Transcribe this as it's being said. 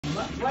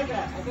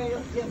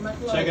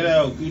Check it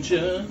out,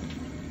 Gucci.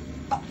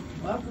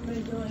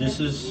 This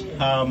is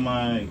how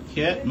my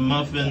cat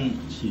Muffin,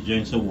 she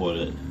drinks her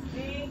water.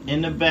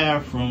 In the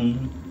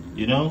bathroom,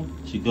 you know,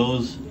 she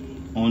goes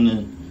on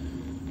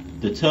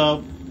the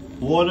tub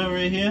water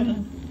right here,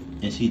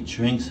 and she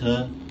drinks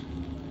her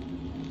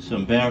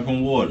some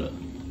bathroom water.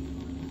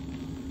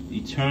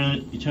 You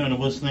turn the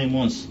what's the name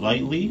on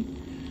slightly,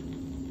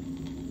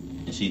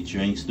 and she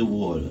drinks the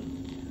water.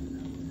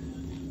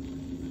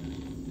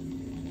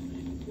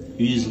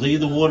 You just leave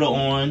the water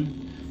on,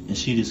 and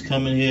she just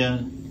come in here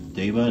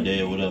day by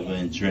day or whatever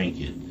and drink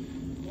it.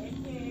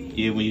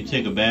 Yeah, when you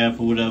take a bath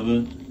or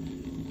whatever,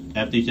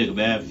 after you take a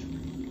bath,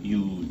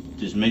 you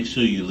just make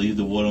sure you leave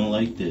the water on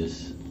like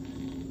this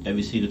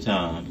every single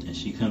time, and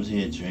she comes in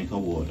here and drink her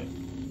water.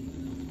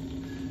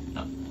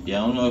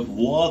 Yeah, I don't know if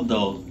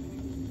Waldo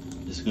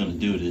is gonna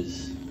do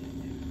this,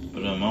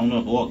 but I don't know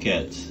if all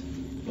cats,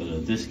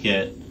 but this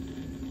cat,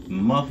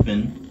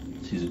 Muffin,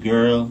 she's a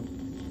girl,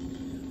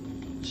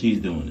 she's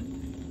doing it.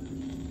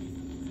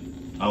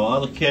 Our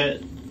other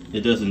cat,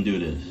 it doesn't do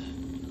this.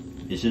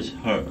 It's just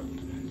her.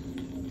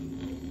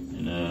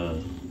 And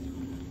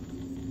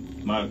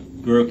my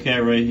girl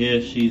cat right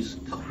here, she's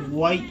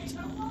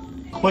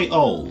quite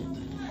old.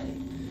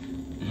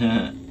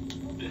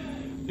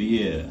 But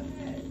yeah.